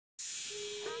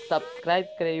Subscribe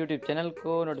करें YouTube channel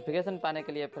को। Notification पाने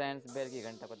के लिए फ्रेंड्स बेल की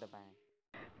घंटा को दबाएं।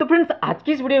 तो फ्रेंड्स आज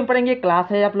की इस वीडियो में पढ़ेंगे,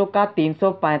 क्लास है आप लोग का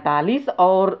 345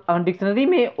 और डिक्शनरी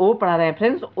में ओ पढ़ा रहे हैं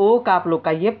फ्रेंड्स। ओ का आप लोग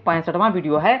का ये 65वां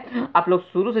वीडियो है। आप लोग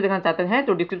शुरू से देखना चाहते हैं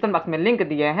तो डिस्क्रिप्शन बॉक्स में लिंक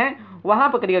दिए हैं, वहां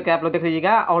पर क्लिक करके आप लोग देख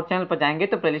लीजिएगा। और चैनल पर जाएंगे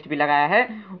तो प्लेलिस्ट भी लगाया है,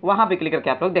 वहां पर क्लिक करके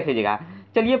आप लोग देख लीजिएगा।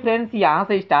 चलिए फ्रेंड्स यहाँ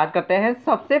से स्टार्ट करते हैं।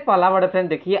 सबसे पहला वर्ड फ्रेंड्स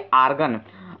देखिए आर्गन।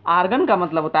 आर्गन का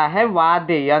मतलब होता है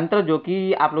वाद्य यंत्र, जो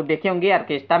कि आप लोग देखे होंगे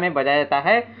ऑर्केस्ट्रा में बजाया जाता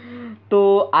है।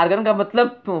 तो आर्गन का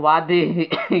मतलब वाद्य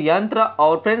यंत्र,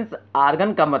 और फ्रेंड्स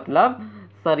आर्गन का मतलब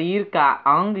शरीर का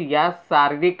अंग या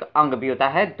शारीरिक अंग भी होता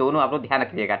है। दोनों आप लोग ध्यान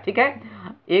रखिएगा, ठीक है।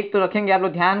 एक तो रखेंगे आप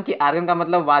लोग ध्यान कि आर्गन का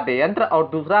मतलब वाद्य यंत्र, और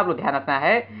दूसरा आप लोग ध्यान रखना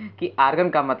है कि आर्गन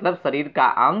का मतलब शरीर का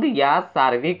अंग या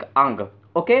शारीरिक अंग।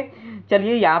 ओके,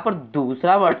 चलिए यहाँ पर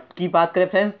दूसरा वर्ड की बात करें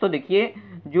फ्रेंड्स, तो देखिए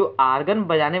जो आर्गन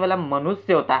बजाने वाला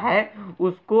मनुष्य होता है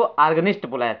उसको आर्गनिस्ट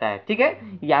बोला जाता है, ठीक है।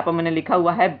 यहाँ पर मैंने लिखा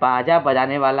हुआ है बाजा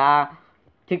बजाने वाला,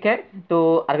 ठीक है।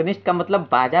 तो ऑर्गनिस्ट का मतलब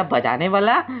बाजा बजाने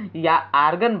वाला या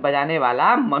आर्गन बजाने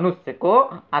वाला मनुष्य को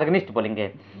ऑर्गनिस्ट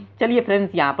बोलेंगे। चलिए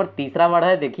फ्रेंड्स यहाँ पर तीसरा वर्ड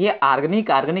है, देखिए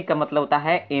आर्गनिक। आर्गनिक का मतलब होता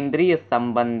है इंद्रिय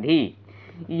संबंधी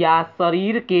या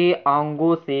शरीर के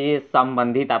अंगों से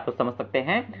संबंधित, आप लोग समझ सकते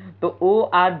हैं। तो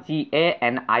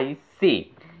ORGANIC।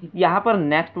 यहाँ पर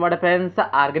next word friends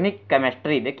organic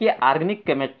chemistry. देखिए ऑर्गेनिक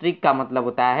केमिस्ट्री का मतलब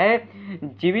होता है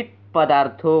जीवित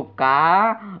पदार्थों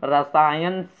का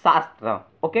रसायन शास्त्र,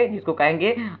 ओके, जिसको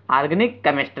कहेंगे ऑर्गेनिक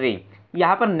केमिस्ट्री।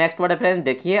 यहाँ पर नेक्स्ट वर्ड फ्रेंड्स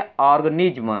देखिए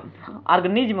ऑर्गेनिज्म।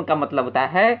 ऑर्गेनिज्म का मतलब होता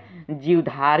है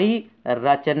जीवधारी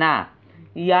रचना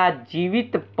या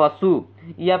जीवित पशु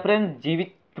या फ्रेंड्स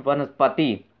जीवित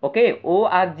वनस्पति, ओके।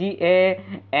 ORGANISM।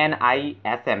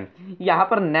 यहाँ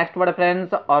पर नेक्स्ट वर्ड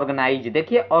फ्रेंड्स ऑर्गेनाइज।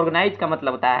 देखिए ऑर्गेनाइज का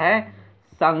मतलब होता है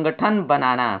संगठन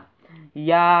बनाना,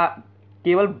 या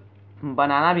केवल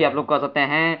बनाना भी आप लोग कह सकते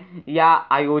हैं, या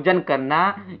आयोजन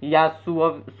करना या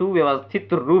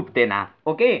सुव्यवस्थित रूप देना,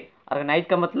 ओके। ऑर्गेनाइज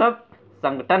का मतलब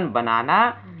संगठन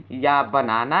बनाना या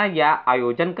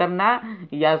आयोजन करना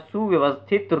या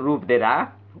सुव्यवस्थित रूप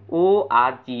देना,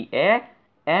 ORGANIZE।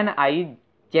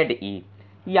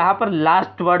 यहाँ पर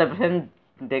लास्ट वर्ड फ्रेंड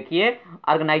देखिए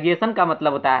ऑर्गेनाइजेशन का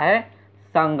मतलब होता है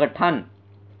संगठन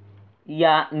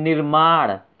या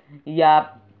निर्माण या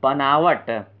बनावट,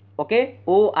 ओके।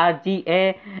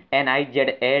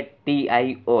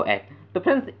 ORGANIZATION। तो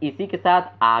फ्रेंड्स इसी के साथ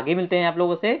आगे मिलते हैं आप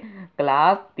लोगों से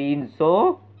क्लास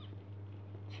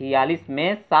 346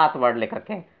 में 7 वर्ड लेकर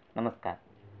के। नमस्कार।